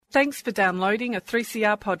Thanks for downloading a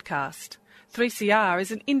 3CR podcast. 3CR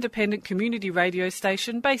is an independent community radio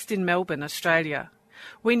station based in Melbourne, Australia.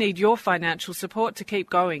 We need your financial support to keep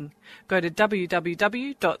going. Go to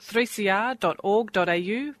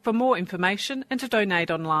www.3cr.org.au for more information and to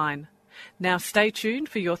donate online. Now stay tuned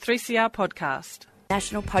for your 3CR podcast.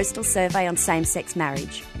 National Postal Survey on same-sex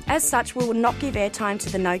marriage. As such, we will not give airtime to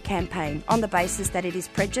the No campaign on the basis that it is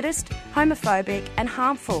prejudiced, homophobic and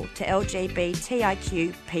harmful to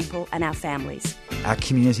LGBTIQ people and our families. Our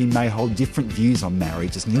community may hold different views on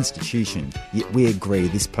marriage as an institution, yet we agree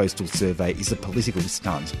this postal survey is a political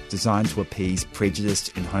stunt designed to appease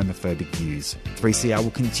prejudiced and homophobic views. 3CR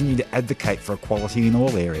will continue to advocate for equality in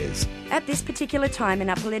all areas. At this particular time in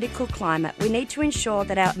our political climate, we need to ensure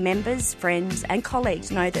that our members, friends and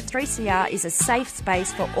colleagues know that 3CR is a safe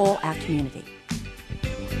space for all our community.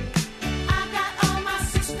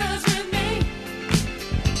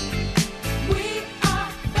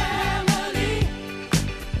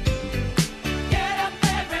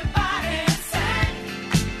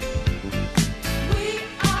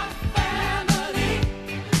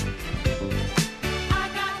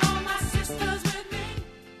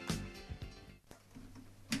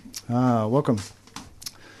 Welcome.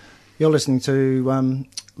 You're listening to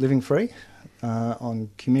Living Free on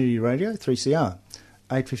Community Radio 3CR,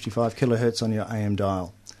 855 kilohertz on your AM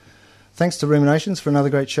dial. Thanks to Ruminations for another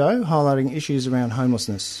great show highlighting issues around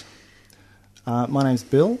homelessness. My name's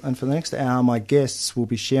Bill, and for the next hour my guests will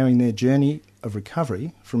be sharing their journey of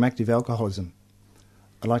recovery from active alcoholism.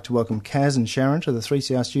 I'd like to welcome Kaz and Sharon to the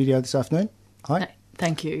 3CR studio this afternoon. Hi.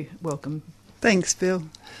 Thank you. Welcome. Thanks, Bill.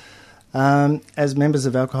 As members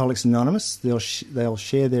of Alcoholics Anonymous, they'll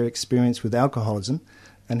share their experience with alcoholism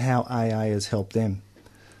and how AA has helped them.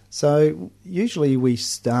 So usually we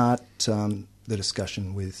start the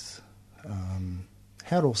discussion with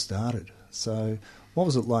how it all started. So what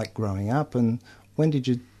was it like growing up, and when did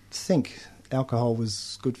you think alcohol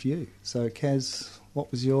was good for you? So Kaz,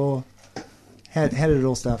 what was how did it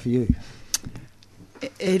all start for you?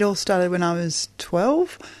 It all started when I was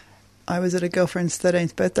 12. I was at a girlfriend's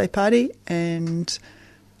 13th birthday party, and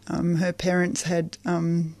her parents had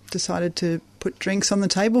decided to put drinks on the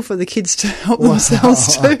table for the kids to help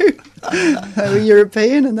themselves too. They were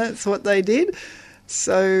European, and that's what they did.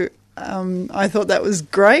 So I thought that was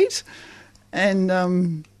great. And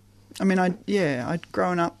I'd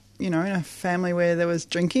grown up, in a family where there was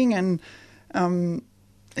drinking, and I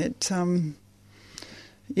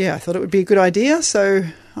thought it would be a good idea. So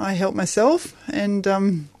I helped myself, and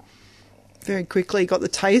very quickly got the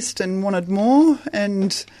taste and wanted more,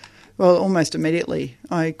 and almost immediately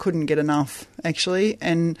I couldn't get enough actually,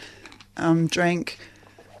 and drank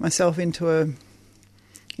myself into a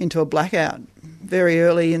blackout very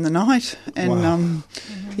early in the night, and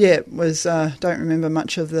don't remember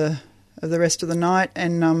much of the rest of the night,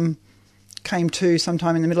 and came to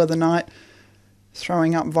sometime in the middle of the night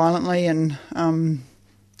throwing up violently, and on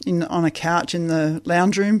a couch in the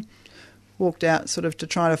lounge room. Walked out sort of to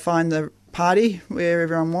try to find the party where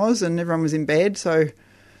everyone was, and everyone was in bed. So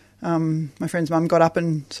my friend's mum got up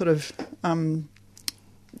and sort of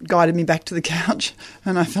guided me back to the couch,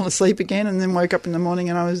 and I fell asleep again, and then woke up in the morning,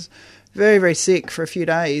 and I was very, very sick for a few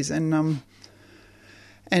days, and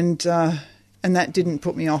that didn't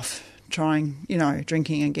put me off trying,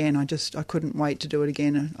 drinking again. I couldn't wait to do it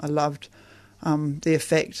again. I loved the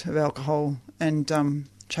effect of alcohol, and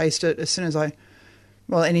chased it as soon as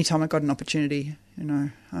any time I got an opportunity.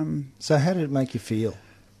 So how did it make you feel?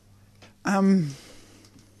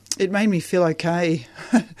 It made me feel okay.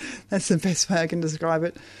 That's the best way I can describe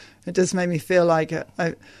it. It just made me feel like it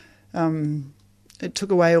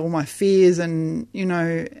took away all my fears and,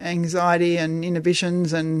 anxiety and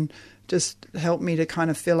inhibitions, and just helped me to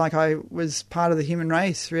kind of feel like I was part of the human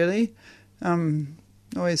race, really. I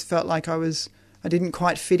always felt like I didn't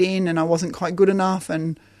quite fit in, and I wasn't quite good enough,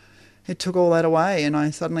 and it took all that away, and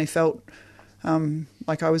I suddenly felt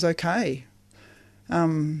like I was okay.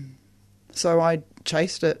 So I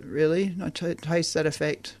chased it, really. I chased that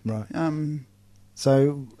effect. Right.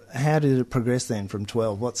 So how did it progress then from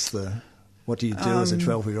 12? What do you do as a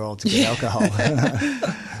 12-year-old to get alcohol?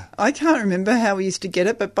 I can't remember how we used to get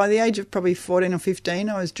it, but by the age of probably 14 or 15,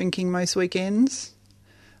 I was drinking most weekends,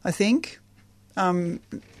 I think.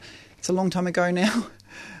 It's a long time ago now.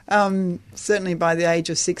 Certainly by the age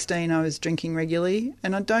of 16, I was drinking regularly,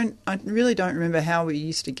 and I really don't remember how we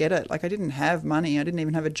used to get it. Like, I didn't have money. I didn't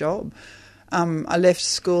even have a job. I left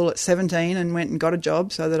school at 17 and went and got a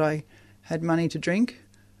job so that I had money to drink.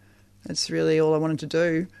 That's really all I wanted to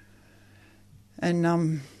do.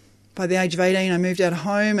 And by the age of 18, I moved out of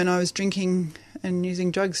home, and I was drinking and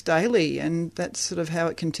using drugs daily, and that's sort of how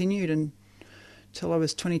it continued until I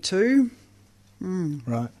was 22.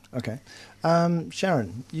 Right. Okay.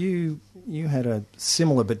 Sharon, you had a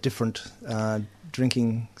similar but different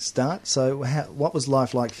drinking start. So, what was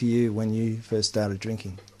life like for you when you first started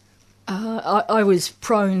drinking? I was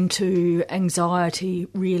prone to anxiety,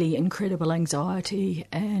 really incredible anxiety,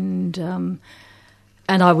 and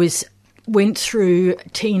I went through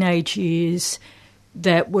teenage years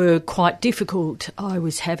that were quite difficult. I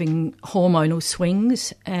was having hormonal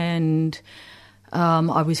swings, and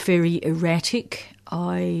I was very erratic.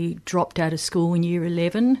 I dropped out of school in year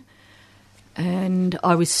 11, and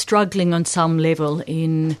I was struggling on some level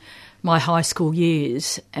in my high school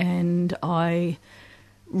years, and I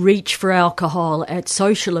reach for alcohol at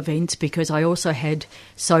social events because I also had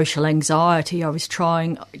social anxiety. I was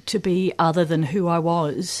trying to be other than who I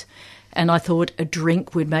was, and I thought a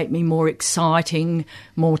drink would make me more exciting,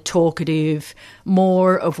 more talkative,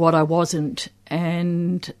 more of what I wasn't.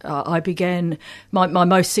 And I began, my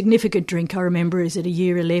most significant drink I remember is at a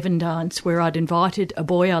year 11 dance where I'd invited a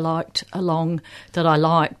boy I liked along that I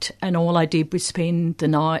liked, and all I did was spend the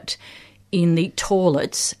night in the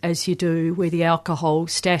toilets, as you do, where the alcohol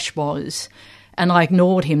stash was. And I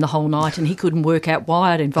ignored him the whole night, and he couldn't work out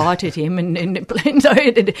why I'd invited him and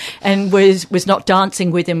was not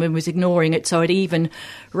dancing with him and was ignoring it. So it even,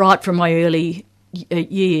 right from my early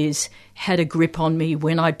years, had a grip on me.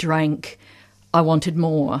 When I drank, I wanted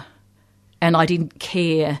more, and I didn't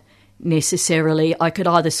care necessarily. I could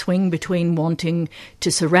either swing between wanting to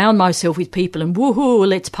surround myself with people and woohoo,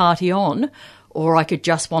 let's party on, or I could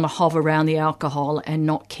just want to hover around the alcohol and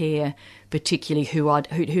not care particularly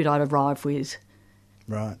who'd I'd arrived with.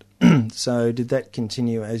 Right. So did that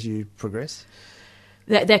continue as you progressed?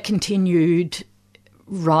 That continued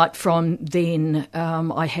right from then.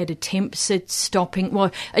 I had attempts at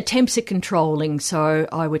controlling, so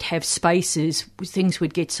I would have spaces, things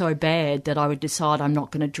would get so bad that I would decide I'm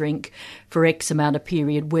not going to drink for X amount of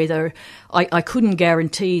period, whether I couldn't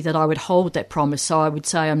guarantee that I would hold that promise, so I would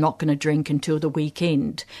say I'm not going to drink until the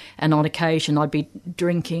weekend, and on occasion I'd be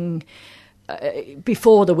drinking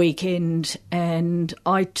before the weekend, and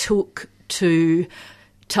I took to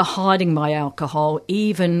hiding my alcohol,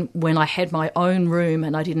 even when I had my own room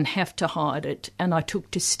and I didn't have to hide it. And I took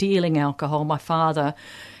to stealing alcohol. My father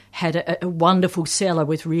had a wonderful cellar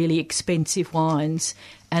with really expensive wines,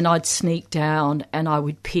 and I'd sneak down and I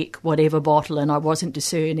would pick whatever bottle, and I wasn't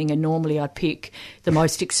discerning, and normally I'd pick the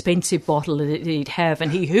most expensive bottle that he'd have,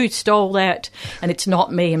 and who stole that? And it's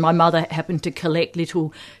not me. And my mother happened to collect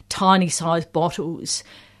little tiny-sized bottles,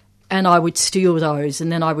 and I would steal those,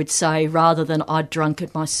 and then I would say, rather than I'd drunk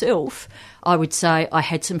it myself, I would say I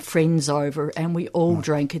had some friends over and we all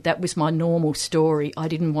drank it. That was my normal story. I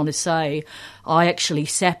didn't want to say I actually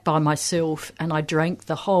sat by myself and I drank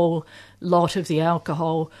the whole lot of the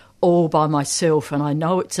alcohol all by myself. And I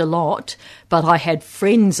know it's a lot, but I had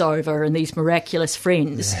friends over, and these miraculous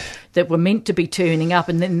friends that were meant to be turning up,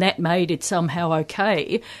 and then that made it somehow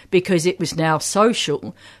okay because it was now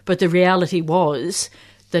social. But the reality was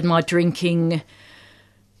that my drinking,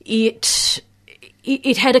 it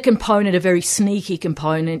had a component, a very sneaky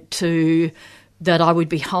component to that I would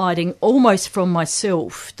be hiding almost from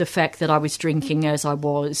myself the fact that I was drinking as I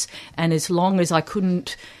was. And as long as I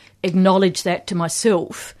couldn't acknowledge that to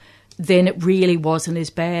myself, then it really wasn't as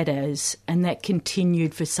bad as. And that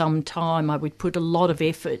continued for some time. I would put a lot of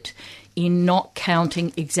effort in not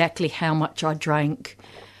counting exactly how much I drank.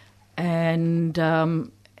 And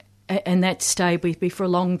that stayed with me for a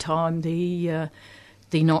long time, the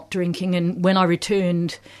not drinking. And when I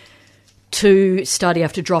returned to study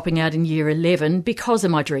after dropping out in year 11 because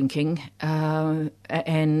of my drinking, a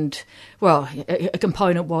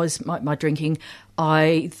component was my drinking,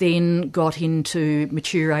 I then got into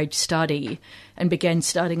mature age study and began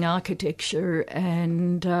studying architecture,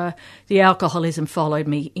 and the alcoholism followed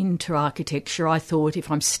me into architecture. I thought if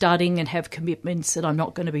I'm studying and have commitments that I'm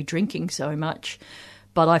not going to be drinking so much.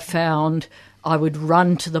 But I found I would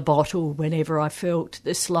run to the bottle whenever I felt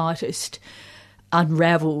the slightest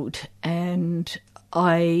unravelled, and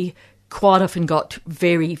I quite often got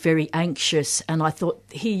very, very anxious, and I thought,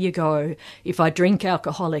 here you go, if I drink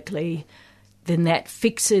alcoholically, then that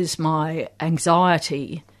fixes my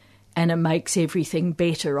anxiety and it makes everything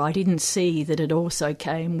better. I didn't see that it also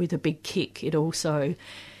came with a big kick. It also,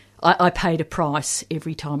 I paid a price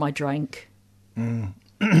every time I drank.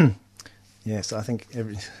 Yes, I think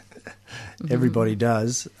everybody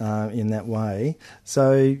does in that way.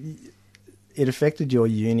 So it affected your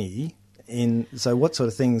uni. So what sort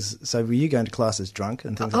of things? So were you going to classes drunk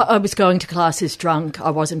and things? I was going to classes drunk. I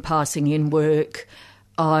wasn't passing in work.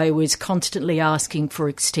 I was constantly asking for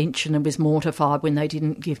extension and was mortified when they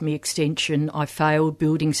didn't give me extension. I failed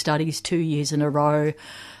building studies 2 years in a row.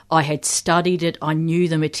 I had studied it, I knew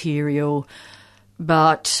the material,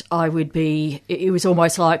 but it was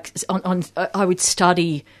almost like I would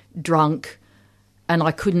study drunk and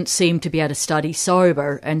I couldn't seem to be able to study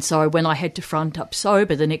sober. And so when I had to front up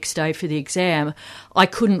sober the next day for the exam, I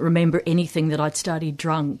couldn't remember anything that I'd studied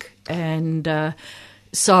drunk. And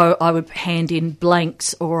so I would hand in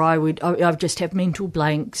blanks, or I would just have mental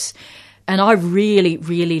blanks. And I really,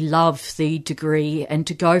 really love the degree, and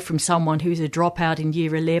to go from someone who's a dropout in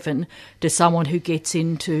year 11 to someone who gets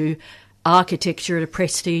into architecture at a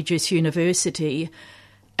prestigious university.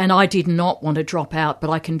 And I did not want to drop out, but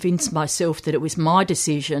I convinced myself that it was my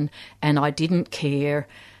decision and I didn't care,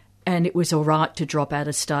 and it was all right to drop out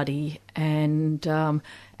of study. And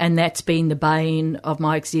that's been the bane of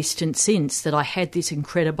my existence since, that I had this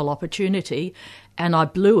incredible opportunity and I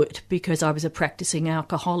blew it because I was a practising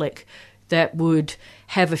alcoholic that would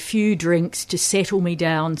have a few drinks to settle me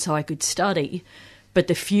down so I could study, but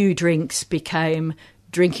the few drinks became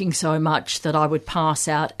drinking so much that I would pass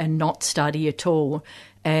out and not study at all.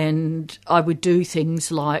 And I would do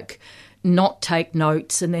things like not take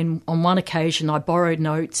notes, and then on one occasion I borrowed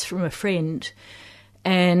notes from a friend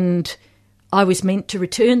and I was meant to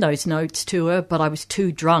return those notes to her, but I was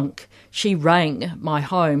too drunk. She rang my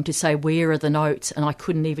home to say, where are the notes? And I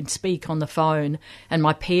couldn't even speak on the phone, and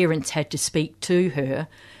my parents had to speak to her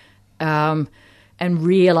and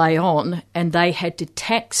relay on, and they had to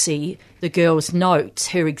taxi the girl's notes,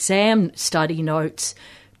 her exam study notes,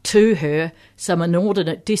 to her some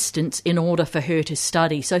inordinate distance in order for her to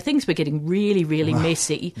study. So things were getting really, really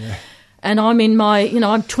messy. Yeah. And I'm in my,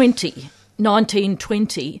 I'm 19,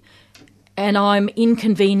 20, and I'm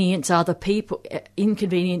inconveniencing other people,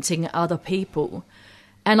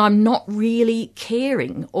 and I'm not really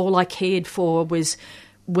caring. All I cared for was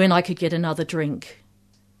when I could get another drink.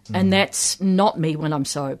 And that's not me when I'm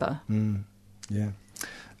sober. Yeah.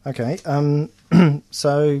 Okay.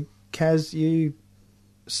 So, Kaz, you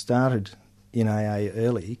started in AA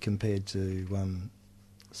early compared to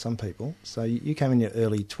some people. So you came in your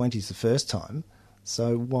early 20s the first time.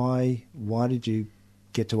 So why did you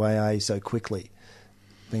get to AA so quickly,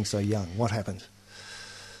 being so young? What happened?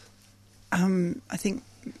 I think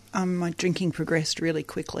my drinking progressed really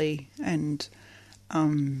quickly, and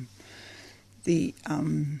the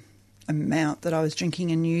amount that I was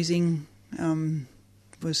drinking and using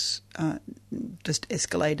was just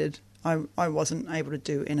escalated. I wasn't able to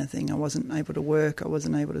do anything. I wasn't able to work. I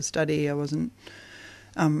wasn't able to study. I wasn't,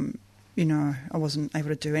 I wasn't able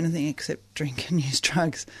to do anything except drink and use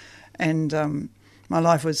drugs. And my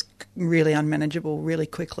life was really unmanageable really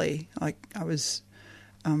quickly. I was,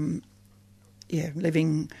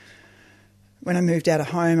 living. When I moved out of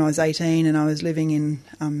home, I was 18, and I was living in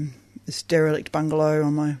this derelict bungalow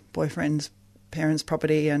on my boyfriend's parents'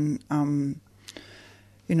 property, and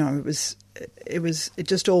it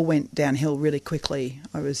just all went downhill really quickly.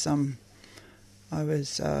 By the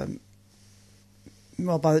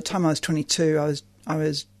time I was 22, I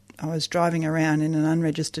was driving around in an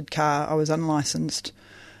unregistered car. I was unlicensed.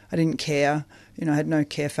 I didn't care. I had no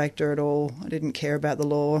care factor at all. I didn't care about the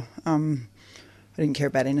law. I didn't care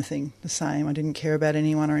about anything the same. I didn't care about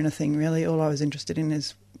anyone or anything really. All I was interested in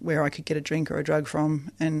is where I could get a drink or a drug from,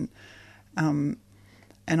 and I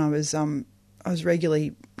was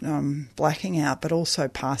regularly blacking out, but also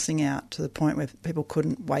passing out to the point where people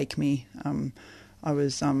couldn't wake me. I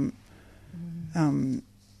was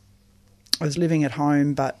living at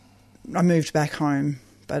home, but I moved back home,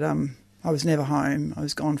 but I was never home. I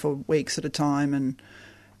was gone for weeks at a time, and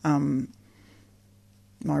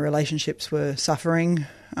my relationships were suffering.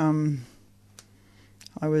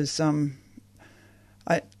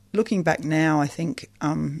 Looking back now, I think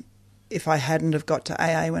if I hadn't have got to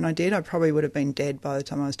AA when I did, I probably would have been dead by the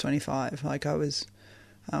time I was 25. Like I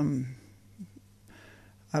often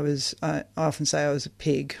say I was a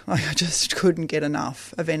pig. Like I just couldn't get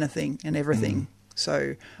enough of anything and everything.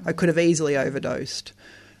 So I could have easily overdosed.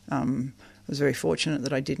 I was very fortunate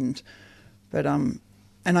that I didn't. But and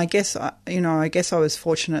I guess I was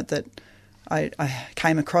fortunate that I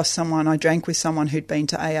came across someone. I drank with someone who'd been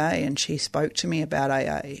to AA, and she spoke to me about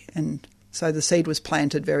AA, and so the seed was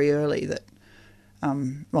planted very early that,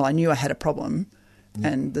 I knew I had a problem,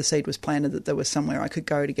 and the seed was planted that there was somewhere I could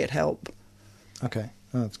go to get help. Okay,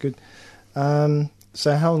 that's good.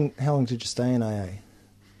 So how long did you stay in AA?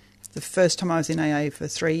 The first time I was in AA for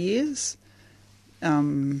 3 years.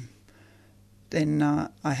 Then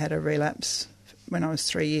I had a relapse when I was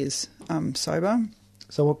 3 years sober.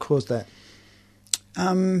 So what caused that?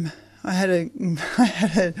 I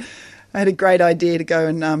had a great idea to go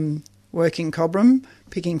and work in Cobram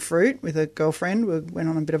picking fruit with a girlfriend. We went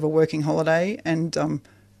on a bit of a working holiday, and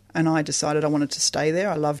I decided I wanted to stay there.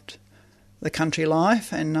 I loved the country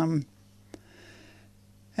life, and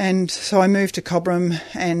so I moved to Cobram,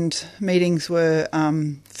 and meetings were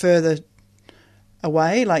further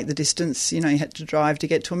away, like the distance, you had to drive to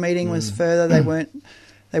get to a meeting was further. They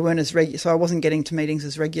weren't as regular, so I wasn't getting to meetings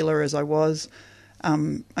as regular as I was.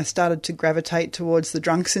 I started to gravitate towards the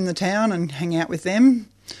drunks in the town and hang out with them,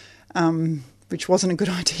 which wasn't a good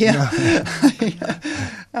idea.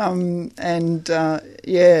 No.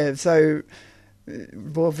 So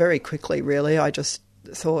very quickly, really, I just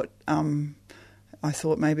thought, I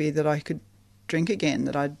thought maybe that I could drink again,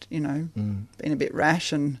 that I'd, been a bit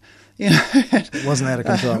rash and, It wasn't out of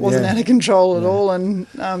control. It wasn't out of control at all, and,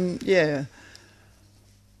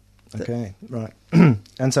 Okay, right.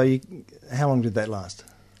 And so how long did that last?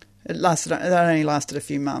 It only lasted a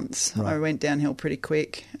few months. Right. I went downhill pretty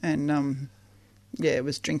quick, and it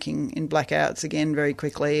was drinking in blackouts again very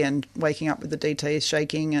quickly, and waking up with the DTs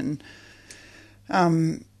shaking, and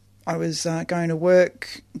I was going to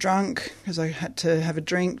work drunk because I had to have a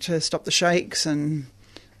drink to stop the shakes, and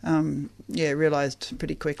realised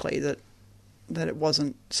pretty quickly that it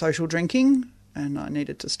wasn't social drinking, and I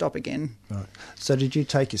needed to stop again. Right. So did you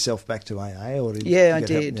take yourself back to AA, or did I you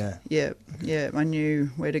did. Help? Yeah. I knew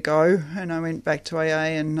where to go, and I went back to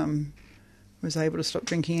AA and was able to stop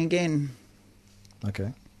drinking again.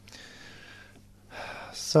 Okay.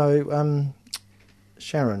 So,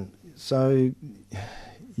 Sharon,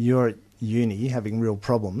 you're at uni having real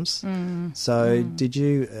problems. Did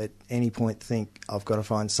you at any point think, I've got to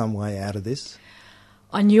find some way out of this?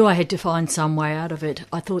 I knew I had to find some way out of it.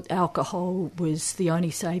 I thought alcohol was the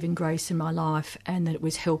only saving grace in my life, and that it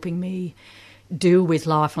was helping me deal with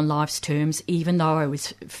life on life's terms. Even though I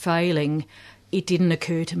was failing, it didn't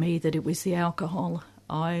occur to me that it was the alcohol.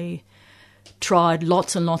 I tried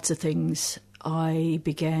lots and lots of things. I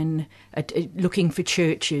began looking for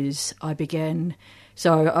churches.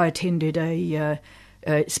 So I attended a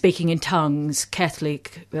speaking in tongues,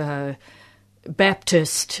 Catholic,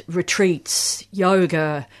 Baptist retreats,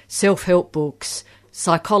 yoga, self-help books,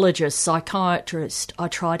 psychologist, psychiatrist. I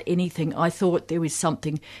tried anything. I thought there was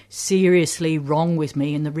something seriously wrong with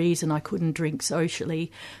me, and the reason I couldn't drink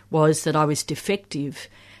socially was that I was defective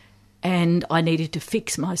and I needed to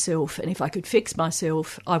fix myself. And if I could fix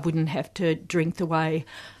myself, I wouldn't have to drink the way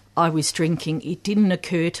I was drinking. It didn't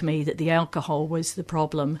occur to me that the alcohol was the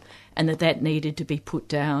problem and that needed to be put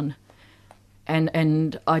down.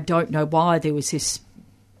 And I don't know why there was this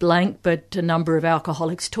blank, but a number of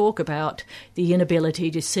alcoholics talk about the inability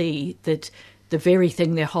to see that the very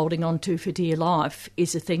thing they're holding on to for dear life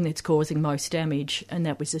is the thing that's causing most damage, and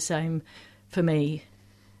that was the same for me.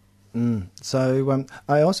 So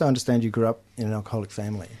I also understand you grew up in an alcoholic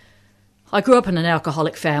family. I grew up in an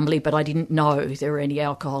alcoholic family, but I didn't know there were any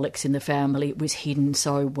alcoholics in the family. It was hidden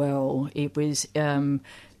so well. It was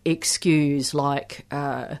excused, like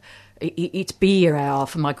it's beer hour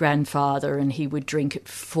for my grandfather, and he would drink at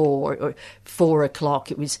 4 o'clock.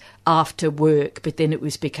 It was after work, but then it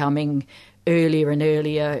was becoming earlier and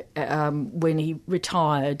earlier when he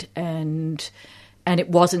retired, and it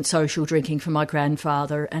wasn't social drinking for my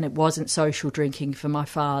grandfather, and it wasn't social drinking for my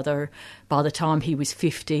father. By the time he was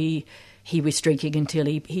 50, he was drinking until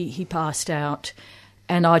he passed out.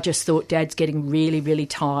 And I just thought, Dad's getting really, really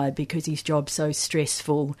tired because his job's so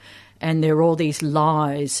stressful. And there are all these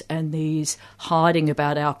lies and these hiding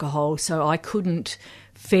about alcohol. So I couldn't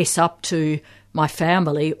fess up to my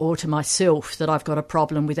family or to myself that I've got a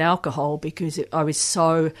problem with alcohol, because I was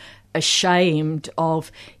so ashamed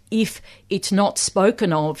of, if it's not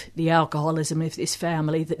spoken of, the alcoholism of this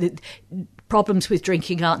family, that problems with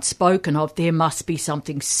drinking aren't spoken of, there must be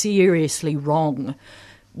something seriously wrong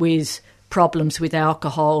with problems with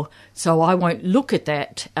alcohol. So I won't look at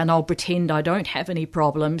that, and I'll pretend I don't have any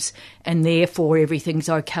problems, and therefore everything's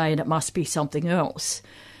okay and it must be something else.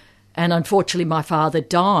 And unfortunately my father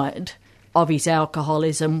died of his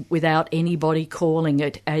alcoholism without anybody calling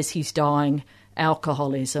it as his dying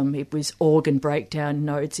alcoholism. It was organ breakdown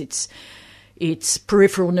nodes, it's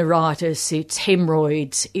peripheral neuritis, it's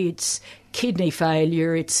hemorrhoids, it's kidney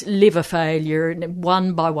failure, it's liver failure, and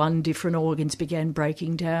one by one different organs began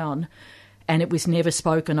breaking down, and it was never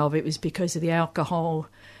spoken of. It was because of the alcohol.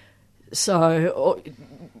 So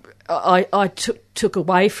I took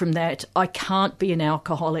away from that, I can't be an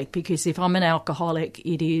alcoholic, because if I'm an alcoholic,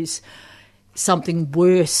 it is something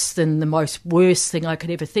worse than the most worst thing I could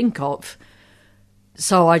ever think of.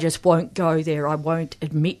 So I just won't go there. I won't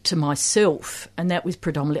admit to myself, and that was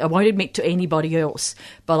predominantly, I won't admit to anybody else,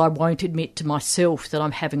 but I won't admit to myself that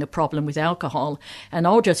I'm having a problem with alcohol, and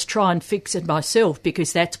I'll just try and fix it myself,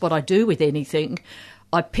 because that's what I do with anything.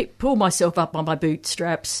 I pull myself up on my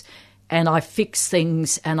bootstraps and I fix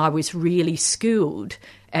things, and I was really skilled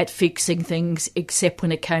at fixing things, except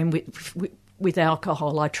when it came with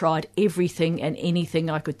alcohol. I tried everything and anything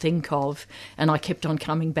I could think of, and I kept on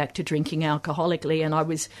coming back to drinking alcoholically, and I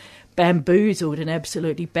was bamboozled and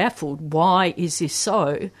absolutely baffled. Why is this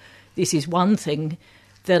so? This is one thing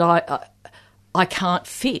that I can't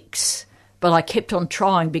fix, but I kept on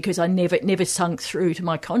trying because I never sunk through to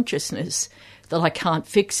my consciousness that I can't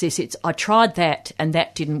fix this. I tried that and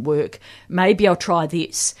that didn't work. Maybe I'll try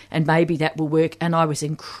this and maybe that will work. And I was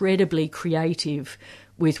incredibly creative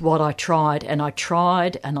with what I tried, and I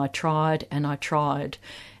tried and I tried and I tried.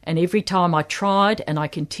 And every time I tried and I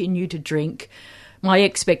continued to drink, my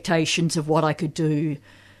expectations of what I could do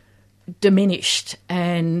diminished.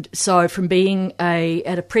 And so from being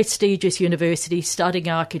at a prestigious university, studying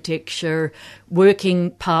architecture,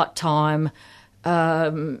 working part-time,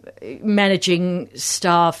 managing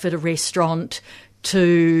staff at a restaurant,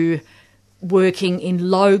 to working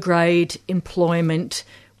in low-grade employment,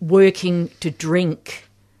 working to drink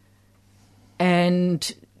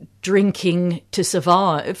and drinking to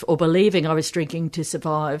survive, or believing I was drinking to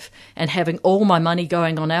survive, and having all my money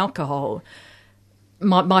going on alcohol,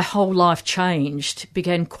 my whole life changed,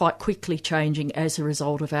 began quite quickly changing as a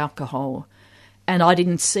result of alcohol. And I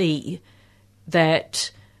didn't see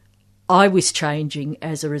that I was changing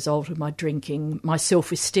as a result of my drinking. My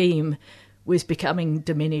self-esteem was becoming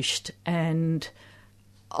diminished, and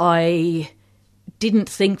I didn't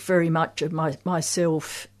think very much of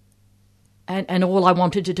myself, and all I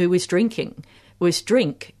wanted to do was drink.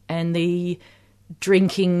 And the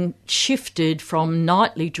drinking shifted from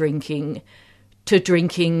nightly drinking to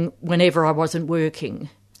drinking whenever I wasn't working.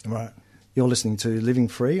 Right. You're listening to Living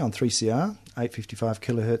Free on 3CR, 855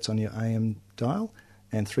 kilohertz on your AM dial,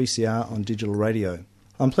 and 3CR on digital radio.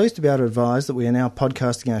 I'm pleased to be able to advise that we are now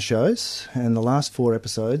podcasting our shows, and the last 4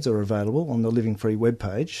 episodes are available on the Living Free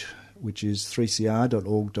webpage, which is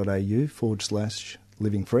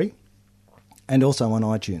 3cr.org.au/livingfree, and also on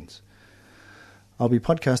iTunes. I'll be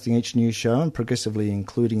podcasting each new show and progressively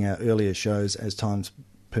including our earlier shows as time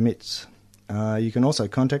permits. You can also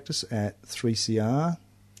contact us at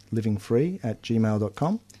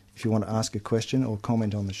 3crlivingfree@gmail.com if you want to ask a question or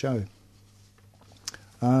comment on the show.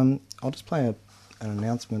 I'll just play an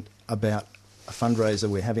announcement about a fundraiser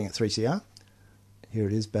we're having at 3CR. Here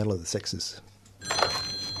it is, Battle of the Sexes.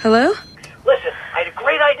 Hello? Listen, I had a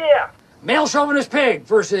great idea. Male chauvinist pig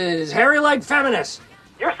versus hairy-legged feminist.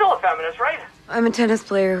 You're still a feminist, right? I'm a tennis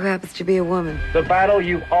player who happens to be a woman. The battle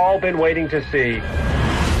you've all been waiting to see.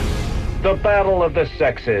 The Battle of the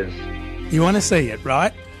Sexes. You want to see it,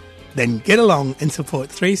 right? Then get along and support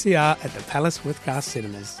 3CR at the Palace Withcast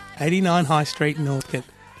Cinemas, 89 High Street, Northcote,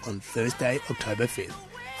 on Thursday, October 5th,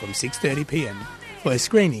 from 6:30pm, for a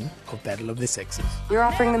screening of Battle of the Sexes. You're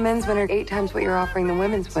offering the men's winner 8 times what you're offering the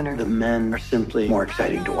women's winner. The men are simply more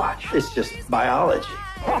exciting to watch. It's just biology.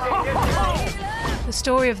 The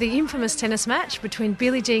story of the infamous tennis match between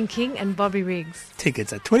Billie Jean King and Bobby Riggs.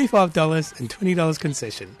 Tickets are $25 and $20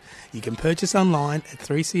 concession. You can purchase online at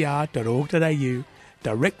 3cr.org.au,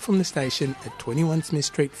 direct from the station at 21 Smith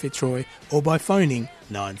Street, Fitzroy, or by phoning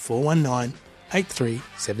 9419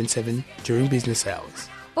 8377 during business hours.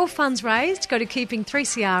 All funds raised go to keeping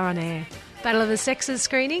 3CR on air. Battle of the Sexes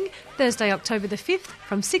screening, Thursday, October the 5th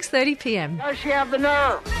from 6:30pm. Does she have the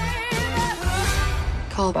nerve?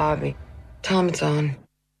 Call Bobby. Tell him it's on.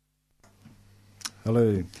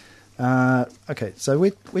 Hello. Okay, so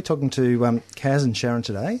we're talking to Kaz and Sharon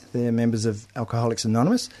today. They're members of Alcoholics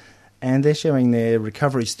Anonymous, and they're sharing their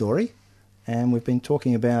recovery story. And we've been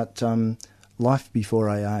talking about life before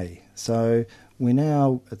AA. So we're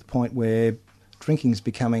now at the point where drinking's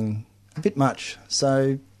becoming a bit much.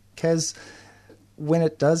 So, Kaz, when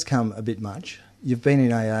it does come a bit much, you've been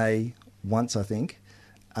in AA once, I think,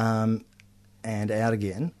 and out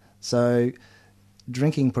again. So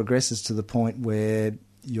drinking progresses to the point where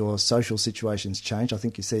your social situations change. I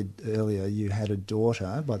think you said earlier you had a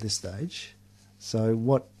daughter by this stage. So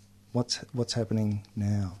what's happening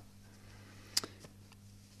now?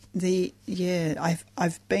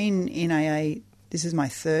 I've been in AA. This is my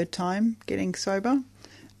 3rd time getting sober.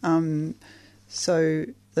 So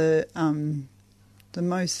the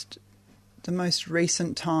most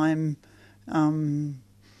recent time,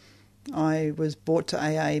 I was brought to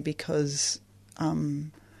AA because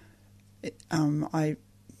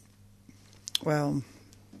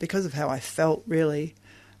because of how I felt, really.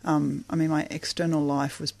 I mean, my external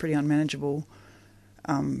life was pretty unmanageable,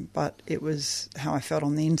 but it was how I felt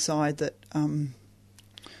on the inside that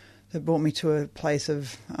brought me to a place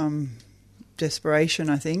of desperation,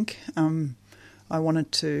 I think. I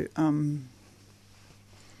wanted to...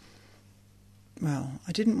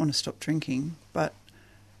 I didn't want to stop drinking, but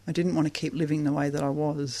I didn't want to keep living the way that I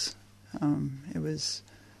was. I was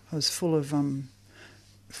full of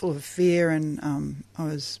fear, and I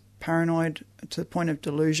was paranoid to the point of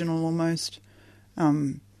delusional almost.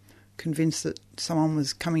 Convinced that someone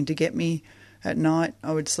was coming to get me at night.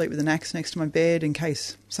 I would sleep with an axe next to my bed in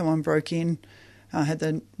case someone broke in. I had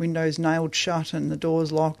the windows nailed shut and the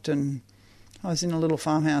doors locked, and I was in a little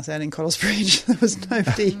farmhouse out in Cottesbridge. There was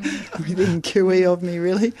nobody within QE of me,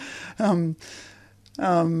 really.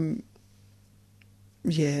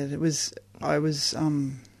 It was.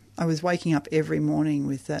 I was waking up every morning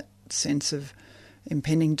with that sense of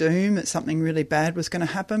impending doom, that something really bad was going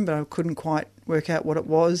to happen, but I couldn't quite work out what it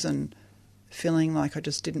was, and feeling like I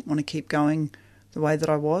just didn't want to keep going the way that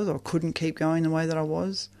I was, or couldn't keep going the way that I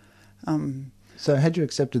was. So had you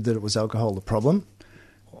accepted that it was alcohol the problem?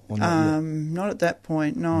 Or not yet? Not at that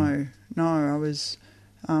point, no. No, I was...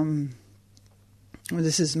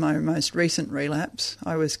 this is my most recent relapse.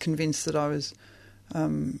 I was convinced that I was...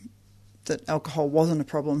 that alcohol wasn't a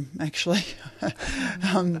problem, actually.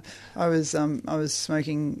 I was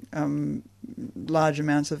smoking large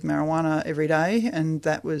amounts of marijuana every day, and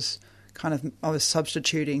that was kind of... I was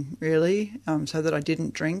substituting, really, so that I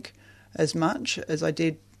didn't drink as much as I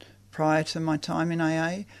did prior to my time in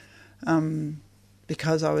AA,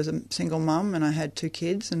 because I was a single mum and I had 2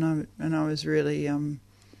 kids, and I was really... I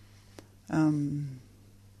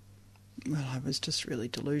was just really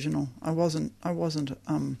delusional. I wasn't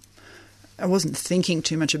thinking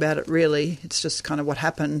too much about it, really. It's just kind of what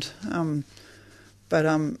happened. But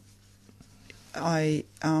I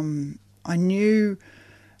knew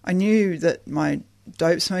that my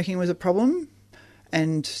dope smoking was a problem,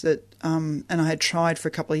 and that and I had tried for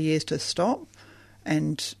a couple of years to stop.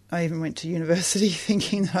 And I even went to university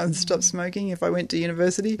thinking that I would stop smoking if I went to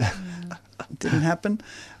university. It didn't happen.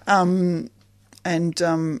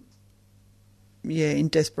 In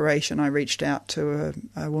desperation, I reached out to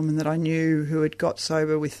a woman that I knew who I'd got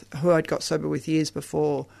sober with years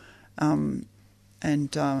before, and in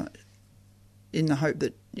the hope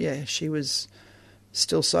that she was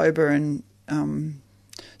still sober, and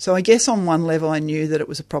so I guess on one level I knew that it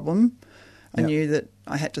was a problem. I knew that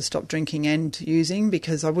I had to stop drinking and using,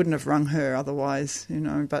 because I wouldn't have rung her otherwise,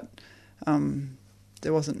 but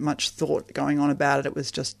there wasn't much thought going on about it. It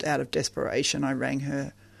was just out of desperation I rang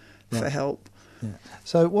her for help. Yeah.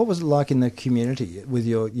 So what was it like in the community with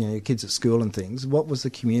your kids at school and things? What was the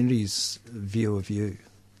community's view of you?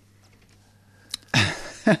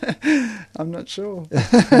 I'm not sure.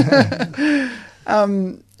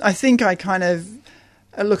 I think I kind of...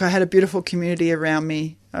 Look, I had a beautiful community around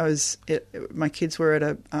me. My kids were at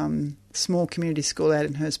a small community school out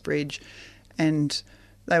in Hurstbridge, and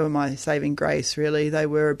they were my saving grace, really. They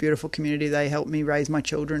were a beautiful community. They helped me raise my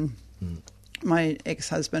children. My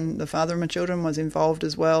ex-husband, the father of my children, was involved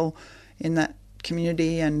as well in that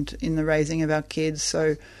community and in the raising of our kids.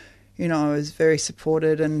 So, I was very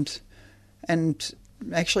supported and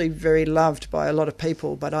actually very loved by a lot of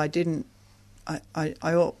people. But I didn't. I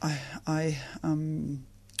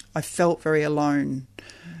felt very alone.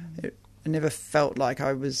 I never felt like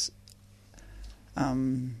I was,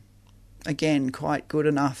 again, quite good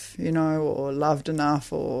enough, or loved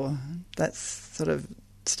enough, or that's sort of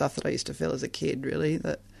stuff that I used to feel as a kid, really,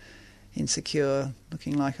 that insecure,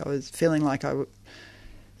 feeling like I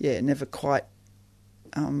never quite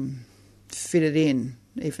fitted in,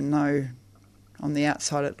 even though on the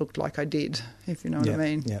outside it looked like I did, if you know what I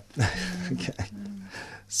mean. Yeah. Okay.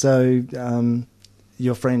 So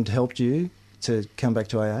your friend helped you to come back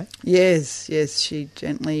to AA? Yes. She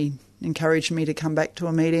gently encouraged me to come back to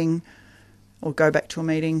a meeting or go back to a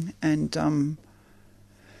meeting, and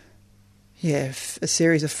a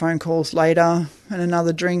series of phone calls later and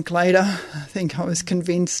another drink later, I think I was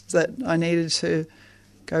convinced that I needed to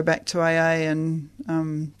go back to AA and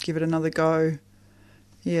give it another go.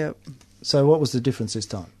 Yeah. So what was the difference this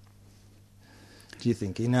time? Do you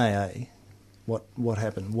think in AA, what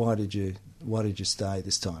happened? Why did you stay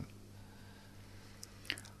this time?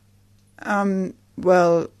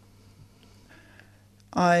 Well,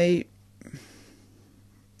 I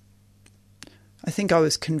think I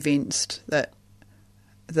was convinced that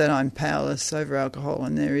I'm powerless over alcohol,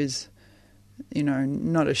 and there is,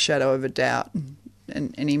 not a shadow of a doubt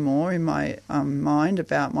anymore in my mind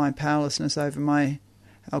about my powerlessness over my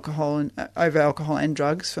alcohol and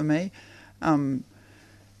drugs for me.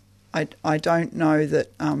 I don't know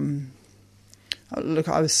that. Look,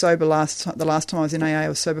 I was sober the last time I was in AA. I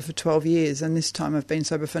was sober for 12 years, and this time I've been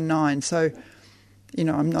sober for 9. So, you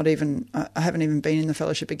know, I haven't even been in the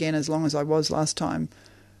fellowship again as long as I was last time.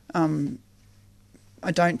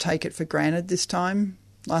 I don't take it for granted this time.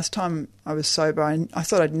 Last time I was sober, I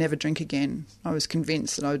thought I'd never drink again. I was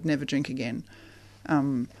convinced that I would never drink again.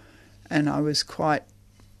 And I was quite...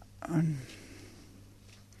 I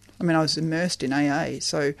was immersed in AA,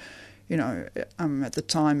 so, you know, at the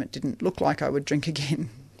time it didn't look like I would drink again.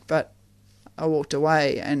 But I walked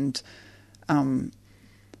away and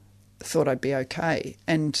thought I'd be okay.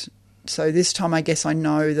 And so this time I guess I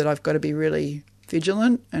know that I've got to be really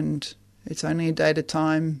vigilant, and it's only a day at a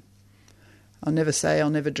time. I'll never say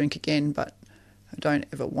I'll never drink again, but I don't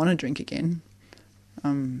ever want to drink again.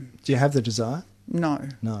 Do you have the desire? No.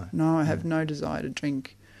 No, I have no desire to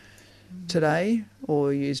drink today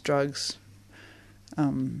or use drugs.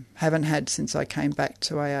 Haven't had since I came back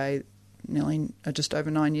to AA nearly just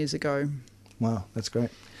over 9 years ago. Wow, that's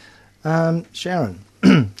great. Sharon,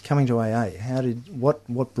 coming to AA,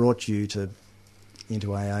 what brought you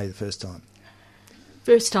into AA the first time?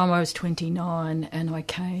 First time I was 29 and I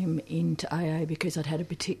came into AA because I'd had a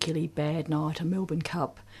particularly bad night, a Melbourne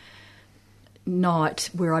Cup night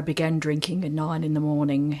where I began drinking at 9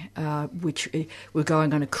 a.m, which we're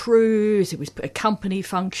going on a cruise. It was a company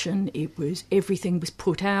function. Everything was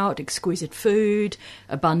put out, exquisite food,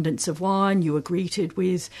 abundance of wine. You were greeted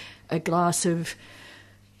with a glass of,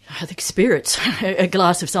 I think, spirits, a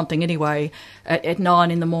glass of something anyway, at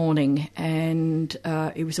 9 a.m, and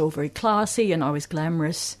it was all very classy and I was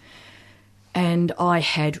glamorous. And I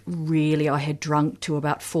had drunk to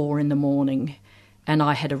about 4 a.m, and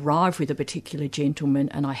I had arrived with a particular gentleman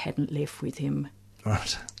and I hadn't left with him.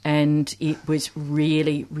 Right. And it was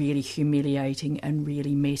really, really humiliating and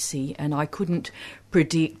really messy, and I couldn't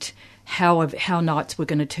predict how nights were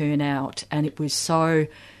going to turn out, and it was so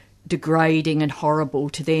degrading and horrible.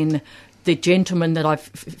 To then the gentleman that I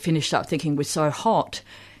finished up thinking was so hot,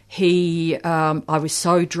 I was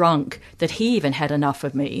so drunk that he even had enough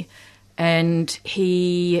of me, and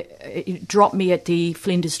he dropped me at the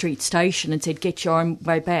Flinders Street station and said, "Get your own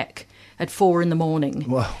way back," at 4 a.m.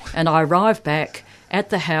 Wow. And I arrived back at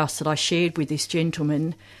the house that I shared with this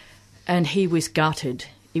gentleman, and he was gutted.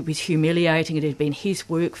 It was humiliating. It had been his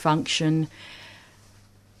work function.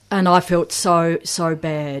 And I felt so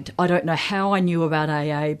bad. I don't know how I knew about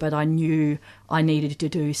AA, but I knew I needed to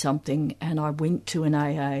do something, and I went to an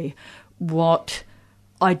AA. What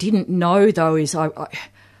I didn't know, though, is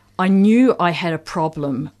I knew I had a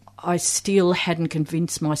problem. I still hadn't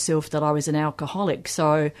convinced myself that I was an alcoholic.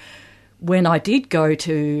 So when I did go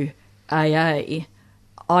to AA,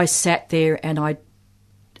 I sat there and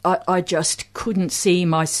I just couldn't see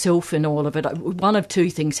myself in all of it. One of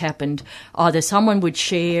two things happened. Either someone would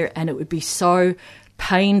share and it would be so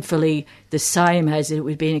painfully the same as it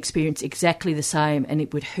would be an experience exactly the same, and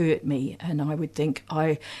it would hurt me. And I would think,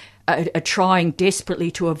 trying desperately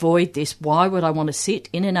to avoid this, why would I want to sit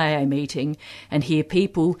in an AA meeting and hear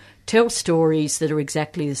people tell stories that are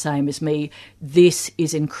exactly the same as me? This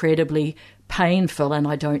is incredibly painful and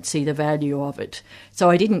I don't see the value of it. So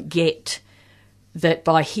I didn't get that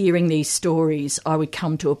by hearing these stories, I would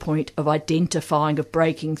come to a point of identifying, of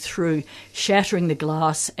breaking through, shattering the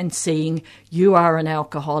glass and seeing, you are an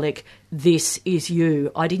alcoholic, this is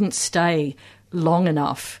you. I didn't stay long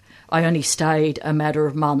enough. I only stayed a matter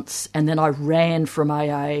of months, and then I ran from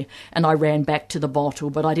AA and I ran back to the bottle.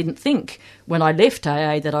 But I didn't think when I left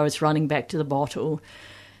AA that I was running back to the bottle.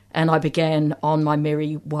 And I began on my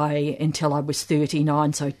merry way until I was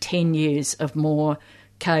 39, so 10 years of more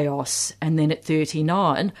chaos. And then at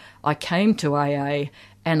 39, I came to AA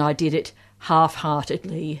and I did it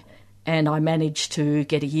half-heartedly. And I managed to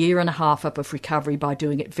get a year and a half up of recovery by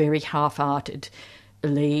doing it very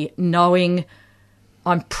half-heartedly, knowing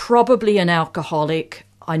I'm probably an alcoholic.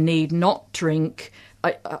 I need not drink.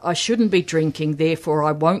 I shouldn't be drinking, therefore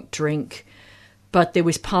I won't drink. But there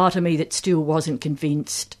was part of me that still wasn't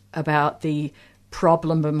convinced about the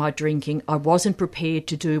problem of my drinking. I wasn't prepared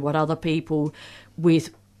to do what other people with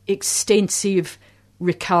extensive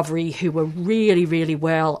recovery who were really, really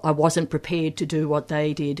well, I wasn't prepared to do what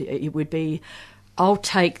they did. It would be, I'll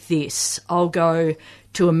take this. I'll go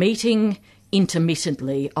to a meeting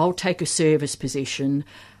intermittently. I'll take a service position.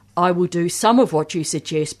 I will do some of what you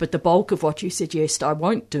suggest, but the bulk of what you suggest I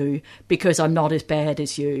won't do because I'm not as bad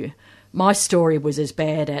as you. My story was as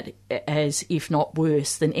bad as, if not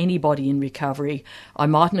worse, than anybody in recovery. I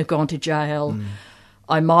mightn't have gone to jail.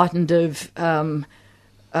 I mightn't have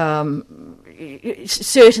certain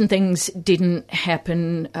things didn't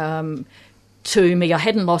happen to me. I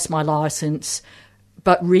hadn't lost my licence,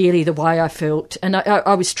 but really the way I felt, and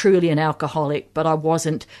I was truly an alcoholic, but I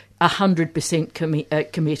wasn't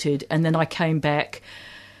 100% committed. And then I came back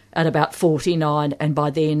at about 49, and by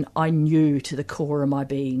then I knew to the core of my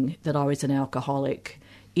being that I was an alcoholic.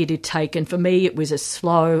 It had taken, for me, it was a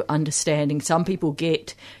slow understanding. Some people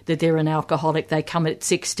get that they're an alcoholic, they come at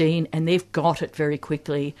 16 and they've got it very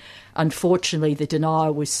quickly. Unfortunately, the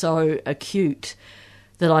denial was so acute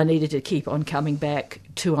that I needed to keep on coming back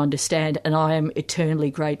to understand, and I am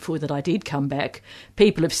eternally grateful that I did come back.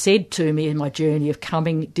 People have said to me in my journey of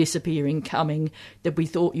coming, disappearing, coming, that we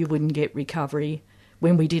thought you wouldn't get recovery.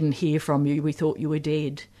 When we didn't hear from you, we thought you were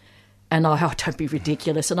dead. And don't be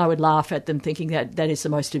ridiculous. And I would laugh at them thinking that is the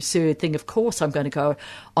most absurd thing. Of course I'm going to go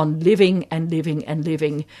on living and living and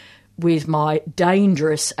living with my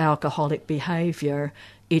dangerous alcoholic behaviour.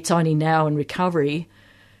 It's only now in recovery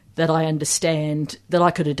that I understand that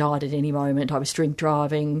I could have died at any moment. I was drink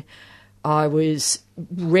driving. I was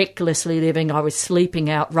recklessly living. I was sleeping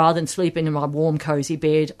out. Rather than sleeping in my warm, cosy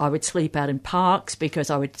bed, I would sleep out in parks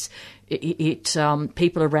because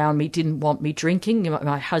people around me didn't want me drinking.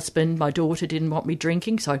 My husband, my daughter didn't want me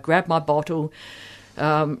drinking, so I'd grab my bottle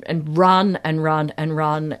and run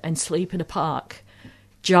and sleep in a park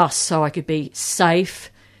just so I could be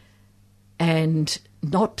safe and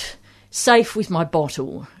not safe with my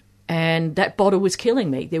bottle. And that bottle was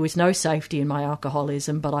killing me. There was no safety in my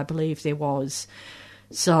alcoholism, but I believe there was.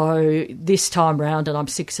 So this time round, and I'm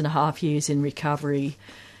 6.5 years in recovery,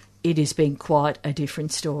 it has been quite a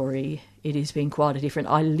different story. It has been quite a different...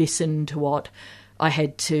 I listened to what I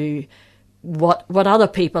had to... What other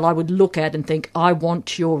people I would look at and think, I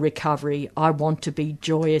want your recovery. I want to be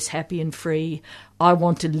joyous, happy and free. I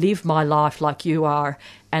want to live my life like you are,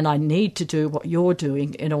 and I need to do what you're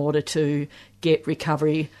doing in order to get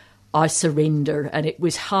recovery. I surrender. And it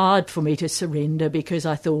was hard for me to surrender because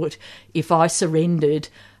I thought if I surrendered,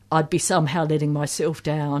 I'd be somehow letting myself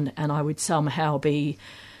down and I would somehow be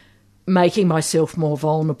making myself more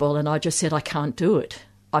vulnerable. And I just said, I can't do it.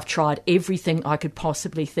 I've tried everything I could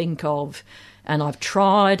possibly think of, and I've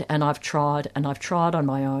tried and I've tried and I've tried on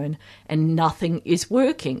my own, and nothing is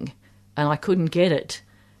working, and I couldn't get it.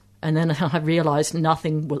 And then I realised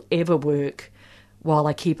nothing will ever work while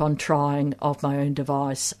I keep on trying of my own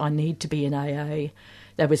device. I need to be in AA.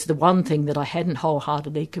 That was the one thing that I hadn't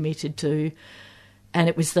wholeheartedly committed to, and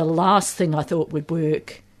it was the last thing I thought would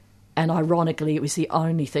work, and ironically it was the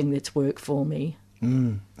only thing that's worked for me.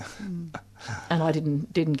 And I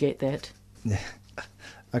didn't get that. Yeah.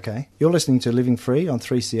 Okay. You're listening to Living Free on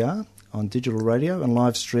 3CR, on digital radio and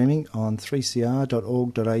live streaming on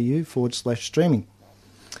 3cr.org.au/streaming.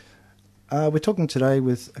 We're talking today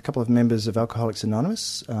with a couple of members of Alcoholics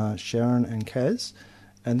Anonymous, Sharon and Kaz,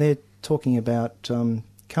 and they're talking about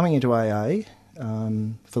coming into AA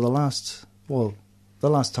for the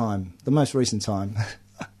most recent time,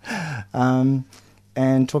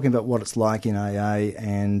 and talking about what it's like in AA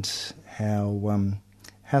and how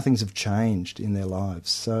things have changed in their lives.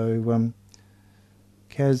 So,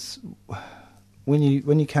 Kaz, when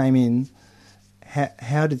you came in,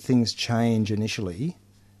 how did things change initially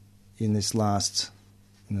in this last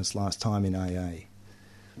time in AA?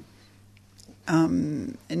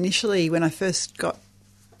 Initially, when I first got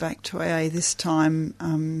back to AA this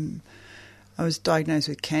time, I was diagnosed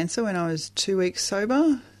with cancer when I was 2 weeks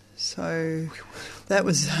sober. So that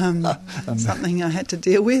was something I had to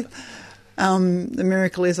deal with. The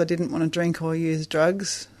miracle is I didn't want to drink or use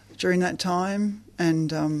drugs during that time.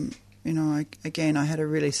 And, I had a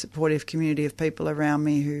really supportive community of people around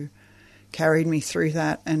me who carried me through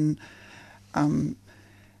that. And I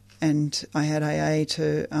had AA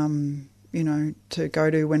to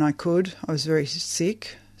go to when I could. I was very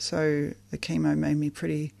sick, so the chemo made me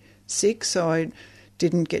pretty sick, so I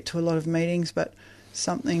didn't get to a lot of meetings, but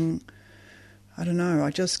something, I don't know,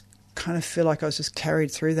 I just kind of feel like I was just carried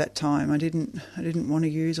through that time. I didn't want to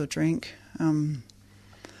use or drink.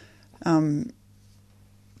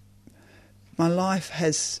 My life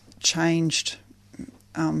has changed.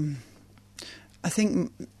 I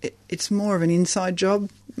think it's more of an inside job,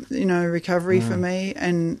 recovery for me,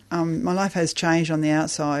 and my life has changed on the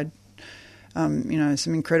outside.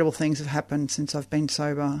 Some incredible things have happened since I've been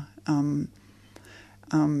sober.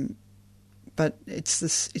 But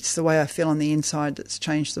it's the way I feel on the inside that's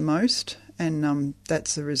changed the most, and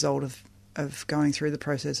that's the result of going through the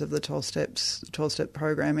process of the 12-step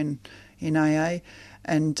program in AA,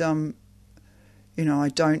 and I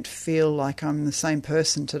don't feel like I'm the same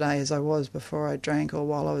person today as I was before I drank or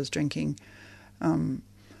while I was drinking. I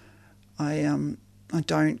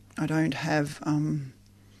don't have. I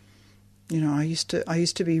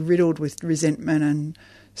used to be riddled with resentment and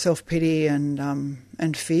self-pity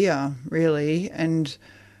and fear, really, and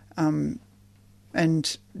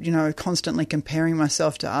constantly comparing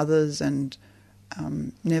myself to others and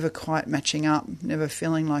never quite matching up, never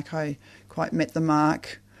feeling like I quite met the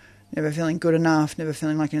mark, never feeling good enough, never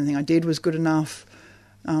feeling like anything I did was good enough,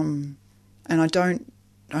 and I don't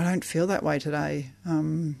feel that way today.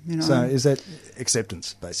 So is that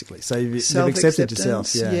acceptance, basically? So you've accepted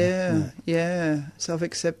yourself, yeah,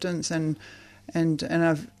 self-acceptance, and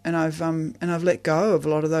I've let go of a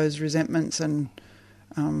lot of those resentments and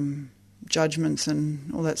judgments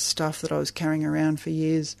and all that stuff that I was carrying around for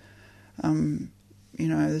years.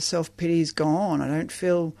 The self-pity's gone. I don't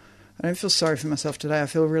feel sorry for myself today. I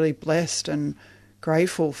feel really blessed and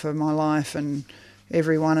grateful for my life and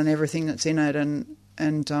everyone and everything that's in it, and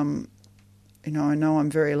I know I'm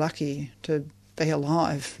very lucky to be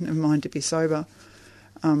alive, never mind to be sober.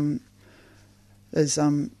 It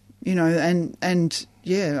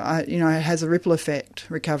has a ripple effect,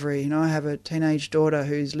 recovery. I have a teenage daughter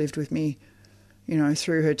who's lived with me,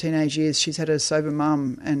 through her teenage years. She's had a sober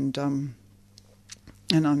mum, and I'm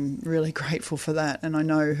really grateful for that. And I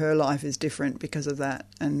know her life is different because of that.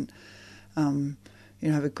 And, I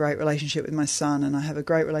have a great relationship with my son, and I have a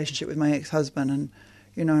great relationship with my ex-husband. And,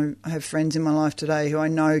 I have friends in my life today who I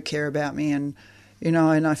know care about me, and,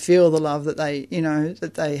 and I feel the love that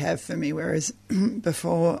they have for me, whereas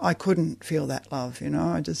before I couldn't feel that love,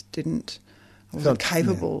 I just didn't, I wasn't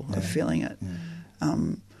capable of feeling it.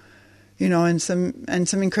 Yeah. And some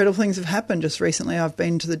incredible things have happened. Just recently I've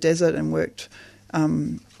been to the desert and worked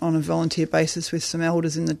on a volunteer basis with some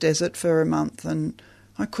elders in the desert for a month, and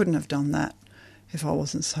I couldn't have done that if I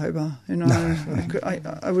wasn't sober.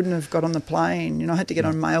 I wouldn't have got on the plane. I had to get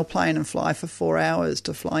on a mail plane and fly for 4 hours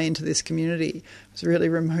to fly into this community. It was a really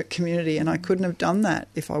remote community, and I couldn't have done that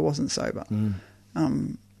if I wasn't sober.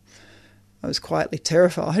 I was quietly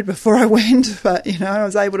terrified before I went, but, I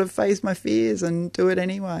was able to face my fears and do it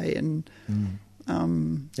anyway. And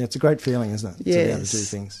it's a great feeling, isn't it? Yes. To be able to do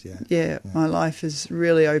things. Yeah, my life has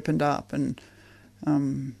really opened up, and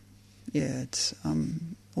it's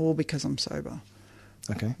all because I'm sober.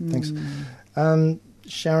 Okay, thanks.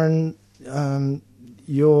 Sharon,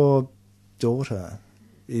 your daughter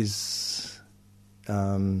is,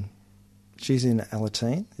 she's in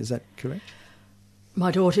Alateen, is that correct? My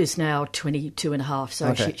daughter's now 22 and a half, so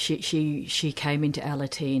okay. she came into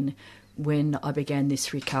Alateen when I began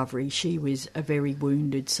this recovery. She was a very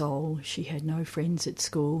wounded soul. She had no friends at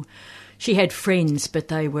school. She had friends, but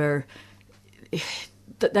they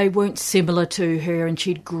weren't similar to her, and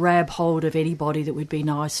she'd grab hold of anybody that would be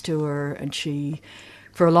nice to her, and she,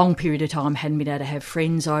 for a long period of time, hadn't been able to have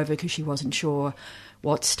friends over because she wasn't sure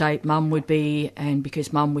what state Mum would be, and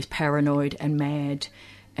because Mum was paranoid and mad,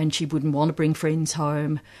 and she wouldn't want to bring friends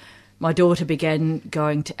home. My daughter began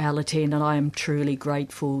going to Alateen, and I am truly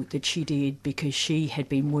grateful that she did, because she had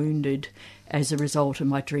been wounded as a result of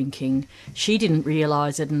my drinking. She didn't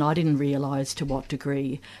realise it, and I didn't realise to what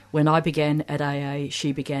degree. When I began at AA,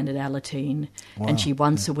 she began at Alateen, and she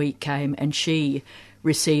once a week came, and she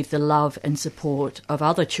received the love and support of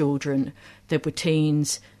other children that were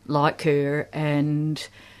teens like her and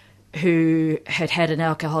who had an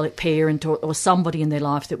alcoholic parent or somebody in their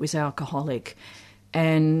life that was alcoholic,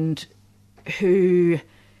 and who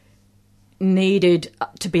needed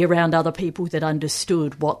to be around other people that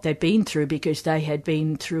understood what they'd been through, because they had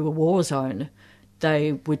been through a war zone.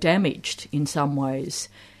 They were damaged in some ways.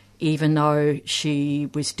 Even though she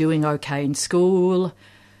was doing okay in school,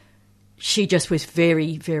 she just was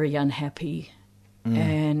very, very unhappy.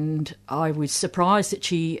 And I was surprised that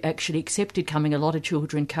she actually accepted coming. A lot of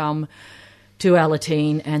children come to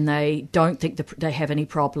Alateen and they don't think they have any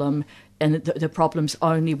problem, and the problem's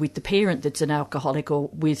only with the parent that's an alcoholic,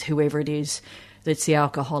 or with whoever it is that's the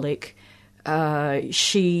alcoholic.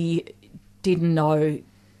 She didn't know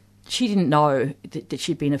that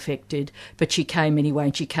she'd been affected, but she came anyway,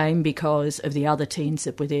 and she came because of the other teens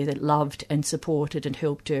that were there that loved and supported and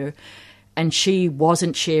helped her. And she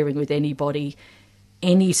wasn't sharing with anybody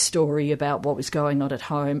any story about what was going on at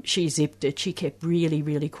home. She zipped it. She kept really,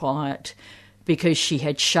 really quiet because she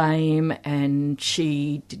had shame, and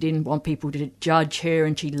she didn't want people to judge her,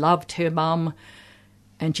 and she loved her mum,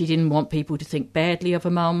 and she didn't want people to think badly of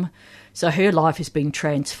her mum. So her life has been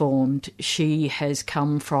transformed. She has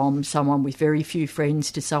come from someone with very few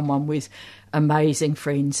friends to someone with amazing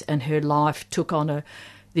friends, and her life took on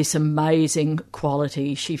this amazing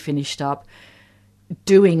quality. She finished up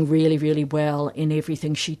doing really, really well in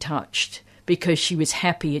everything she touched because she was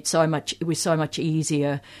happy. It was so much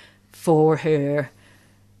easier for her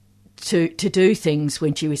to do things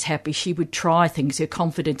when she was happy. She would try things. Her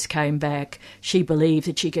confidence came back. She believed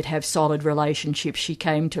that she could have solid relationships. She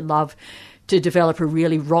came to love, to develop a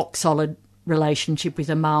really rock-solid relationship with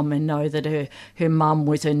her mum and know that her mum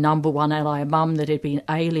was her number one ally, a mum that had been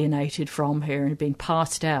alienated from her and been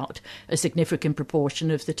passed out a significant proportion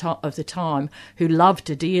of the time, who loved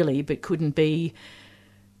her dearly but couldn't be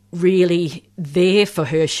really there for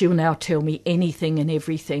her. She'll now tell me anything and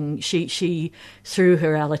everything. She through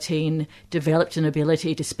her Alateen, developed an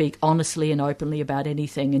ability to speak honestly and openly about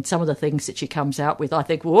anything. And some of the things that she comes out with, I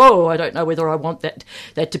think, whoa, I don't know whether I want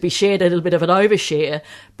that to be shared, a little bit of an overshare,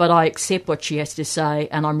 but I accept what she has to say,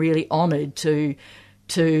 and I'm really honoured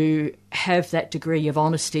to have that degree of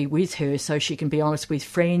honesty with her, so she can be honest with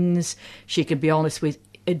friends, she can be honest with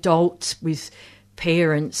adults, with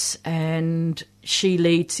parents, and she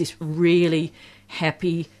leads this really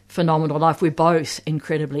happy, phenomenal life. We're both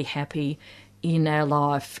incredibly happy in our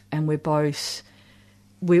life, and we've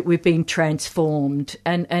been transformed.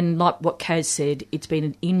 And like what Kaz said, it's been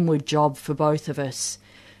an inward job for both of us.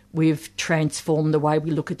 We've transformed the way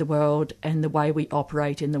we look at the world and the way we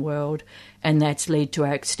operate in the world, and that's led to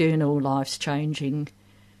our external lives changing.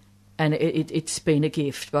 And it's been a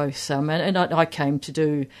gift, both. And I came to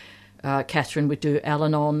do... Catherine would do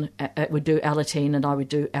Al-Anon, would do Alateen, and I would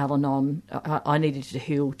do Al-Anon. I needed to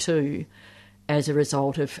heal too as a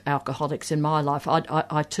result of alcoholics in my life.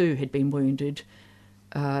 I too had been wounded,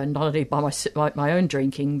 not only by my own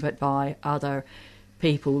drinking, but by other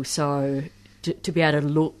people. So to be able to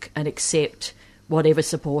look and accept whatever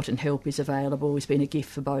support and help is available has been a gift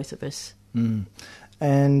for both of us. Mm.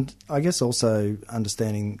 And I guess also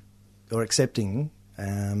understanding or accepting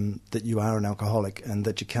that you are an alcoholic and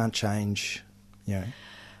that you can't change,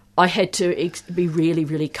 I had to be really,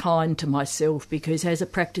 really kind to myself, because as a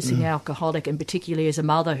practising alcoholic, and particularly as a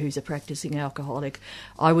mother who's a practising alcoholic,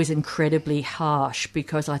 I was incredibly harsh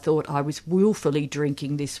because I thought I was willfully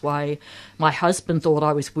drinking this way. My husband thought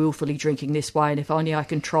I was willfully drinking this way, and if only I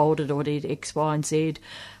controlled it or did X, Y and Z.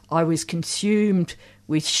 I was consumed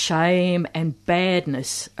with shame and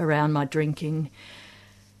badness around my drinking.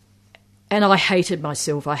 And I hated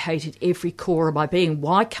myself. I hated every core of my being.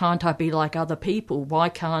 Why can't I be like other people? Why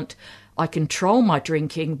can't I control my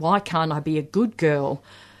drinking? Why can't I be a good girl,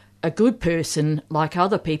 a good person like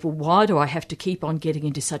other people? Why do I have to keep on getting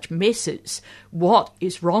into such messes? What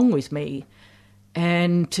is wrong with me?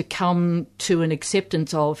 And to come to an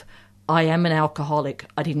acceptance of, I am an alcoholic.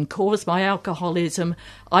 I didn't cause my alcoholism.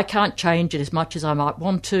 I can't change it as much as I might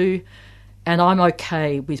want to. And I'm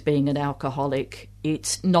okay with being an alcoholic.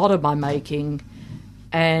 It's not of my making,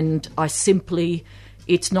 and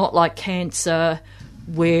it's not like cancer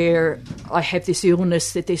where I have this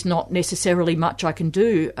illness that there's not necessarily much I can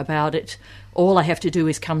do about it. All I have to do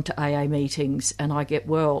is come to AA meetings and I get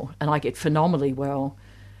well, and I get phenomenally well.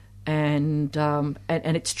 And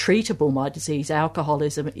it's treatable, my disease.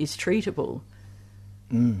 Alcoholism is treatable.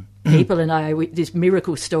 Mm. People in AA, there's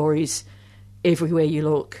miracle stories everywhere you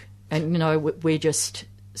look. And, we're just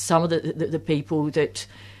some of the people that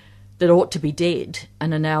ought to be dead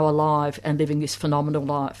and are now alive and living this phenomenal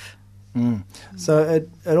life. Mm. So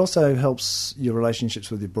it also helps your relationships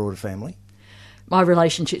with your broader family? My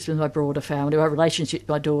relationships with my broader family, my relationship with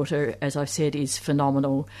my daughter, as I said, is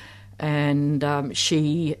phenomenal. And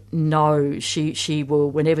she knows, she will,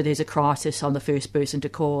 whenever there's a crisis, I'm the first person to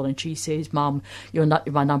call, and she says, Mum, you're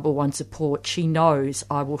my number one support. She knows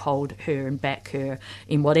I will hold her and back her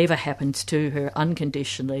in whatever happens to her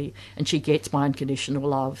unconditionally, and she gets my unconditional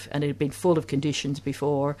love. And it had been full of conditions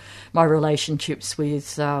before. My relationships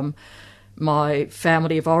with my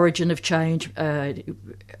family of origin have changed.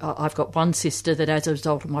 I've got one sister that, as a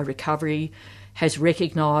result of my recovery, has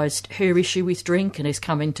recognised her issue with drink and has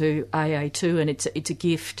come into AA too, and it's a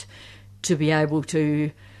gift to be able to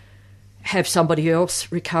have somebody else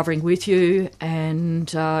recovering with you, and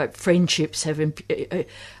friendships have...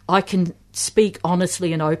 I can speak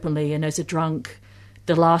honestly and openly, and as a drunk,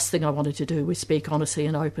 the last thing I wanted to do was speak honestly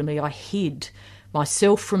and openly. I hid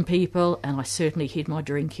myself from people, and I certainly hid my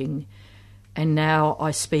drinking, and now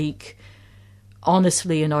I speak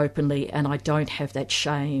honestly and openly, and I don't have that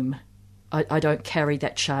shame. I don't carry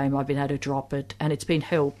that shame. I've been able to drop it, and it's been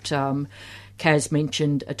helped. Kaz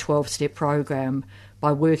mentioned a 12-step program.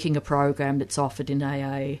 By working a program that's offered in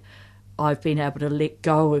AA, I've been able to let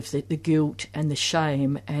go of the guilt and the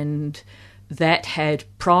shame, and that had,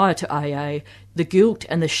 prior to AA, the guilt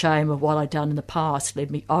and the shame of what I'd done in the past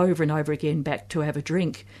led me over and over again back to have a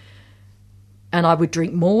drink. And I would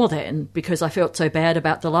drink more then because I felt so bad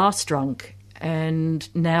about the last drunk. And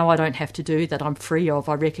now I don't have to do that. I'm free of.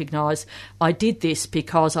 I recognise I did this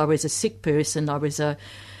because I was a sick person. I was a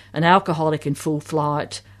an alcoholic in full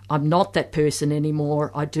flight. I'm not that person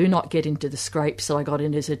anymore. I do not get into the scrapes that I got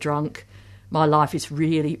in as a drunk. My life is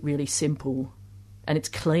really, really simple, and it's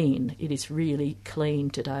clean. It is really clean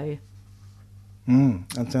today.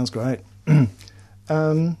 That sounds great.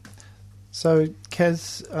 So,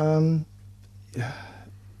 Kaz,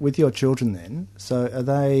 with your children then, so are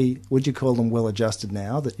they, would you call them well-adjusted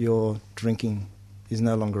now that your drinking is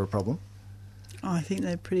no longer a problem? I think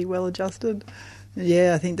they're pretty well adjusted.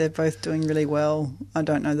 Yeah, I think they're both doing really well. I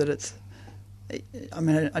don't know that it's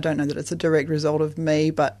a direct result of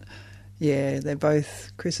me, but yeah, they're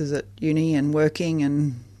both, Chris is at uni and working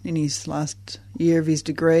and in his last year of his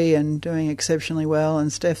degree and doing exceptionally well,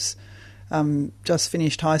 and Steph's just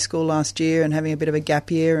finished high school last year and having a bit of a gap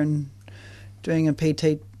year and doing a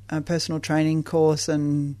PT personal training course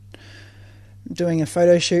and doing a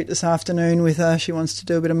photo shoot this afternoon with her. She wants to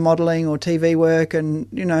do a bit of modelling or TV work, and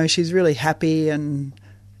you know, she's really happy and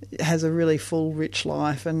has a really full, rich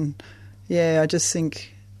life. And yeah, I just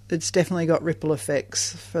think it's definitely got ripple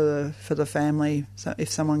effects for the family. So if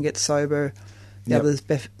someone gets sober, the others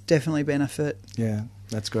definitely benefit. Yeah,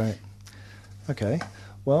 that's great. Okay,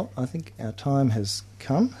 well, I think our time has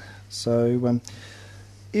come. So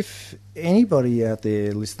if anybody out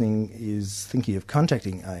there listening is thinking of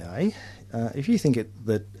contacting AA, if you think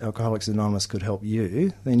that Alcoholics Anonymous could help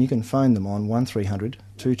you, then you can phone them on 1300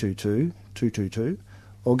 222 222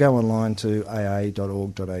 or go online to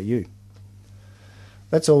aa.org.au.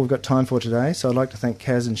 That's all we've got time for today, so I'd like to thank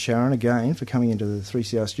Kaz and Sharon again for coming into the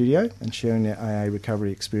 3CR studio and sharing their AA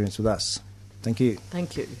recovery experience with us. Thank you.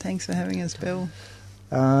 Thank you. Thanks for having us, Bill.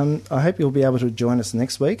 I hope you'll be able to join us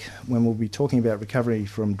next week when we'll be talking about recovery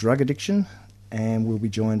from drug addiction, and we'll be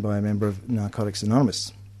joined by a member of Narcotics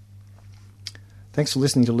Anonymous. Thanks for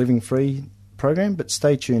listening to Living Free program, but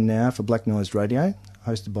stay tuned now for Black Noise Radio,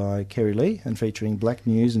 hosted by Kerry Lee and featuring black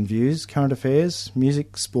news and views, current affairs,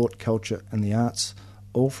 music, sport, culture and the arts,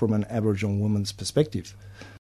 all from an Aboriginal woman's perspective.